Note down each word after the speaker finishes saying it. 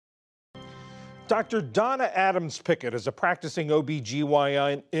Dr. Donna Adams Pickett is a practicing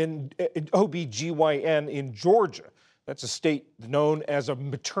OBGYN in Georgia. That's a state known as a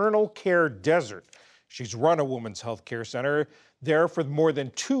maternal care desert. She's run a women's health care center there for more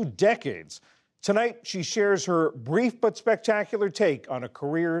than 2 decades. Tonight, she shares her brief but spectacular take on a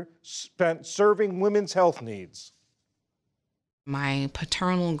career spent serving women's health needs. My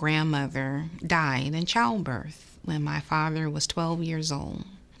paternal grandmother died in childbirth when my father was 12 years old.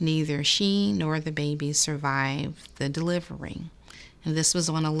 Neither she nor the baby survived the delivery. And this was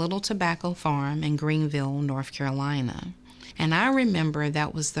on a little tobacco farm in Greenville, North Carolina. And I remember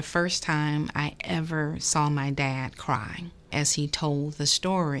that was the first time I ever saw my dad cry as he told the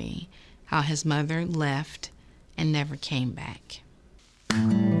story how his mother left and never came back.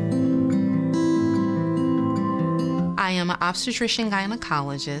 I am an obstetrician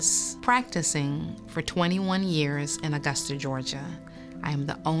gynecologist practicing for 21 years in Augusta, Georgia. I am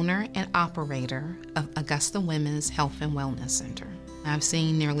the owner and operator of Augusta Women's Health and Wellness Center. I've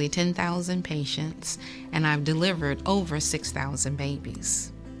seen nearly 10,000 patients, and I've delivered over 6,000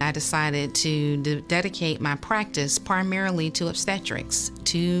 babies. I decided to dedicate my practice primarily to obstetrics,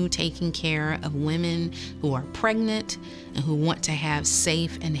 to taking care of women who are pregnant and who want to have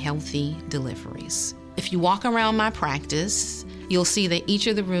safe and healthy deliveries. If you walk around my practice, you'll see that each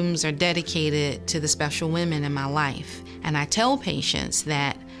of the rooms are dedicated to the special women in my life. And I tell patients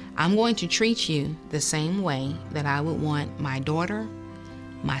that I'm going to treat you the same way that I would want my daughter,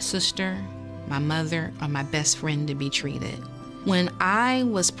 my sister, my mother, or my best friend to be treated. When I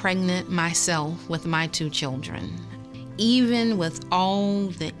was pregnant myself with my 2 children, even with all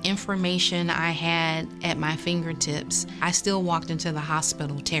the information I had at my fingertips, I still walked into the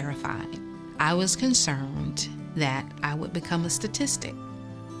hospital terrified. I was concerned that I would become a statistic.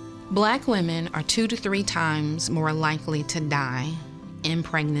 Black women are 2 to 3 times more likely to die in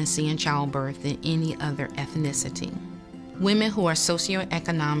pregnancy and childbirth than any other ethnicity. Women who are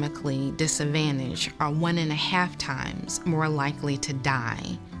socioeconomically disadvantaged are 1.5 times more likely to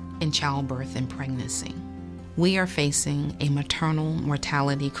die in childbirth and pregnancy. We are facing a maternal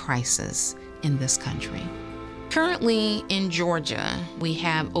mortality crisis in this country. Currently in Georgia, we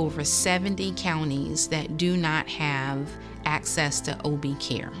have over 70 counties that do not have access to OB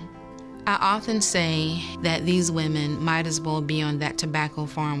care. I often say that these women might as well be on that tobacco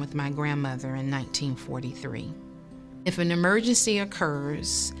farm with my grandmother in 1943. If an emergency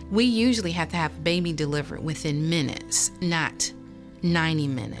occurs, we usually have to have a baby delivered within minutes, not 90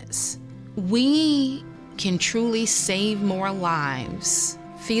 minutes. We can truly save more lives,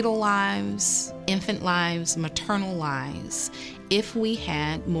 fetal lives, infant lives, maternal lives, if we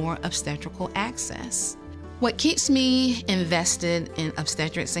had more obstetrical access. What keeps me invested in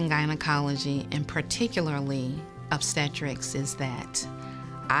obstetrics and gynecology, and particularly obstetrics, is that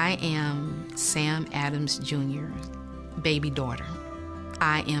I am Sam Adams Jr.'s baby daughter.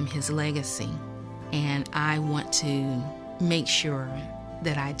 I am his legacy, and I want to make sure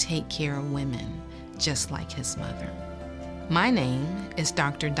that I take care of women just like his mother. My name is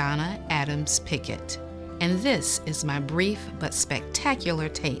Dr. Donna Adams Pickett, and this is my brief but spectacular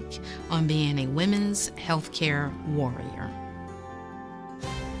take on being a women's healthcare warrior.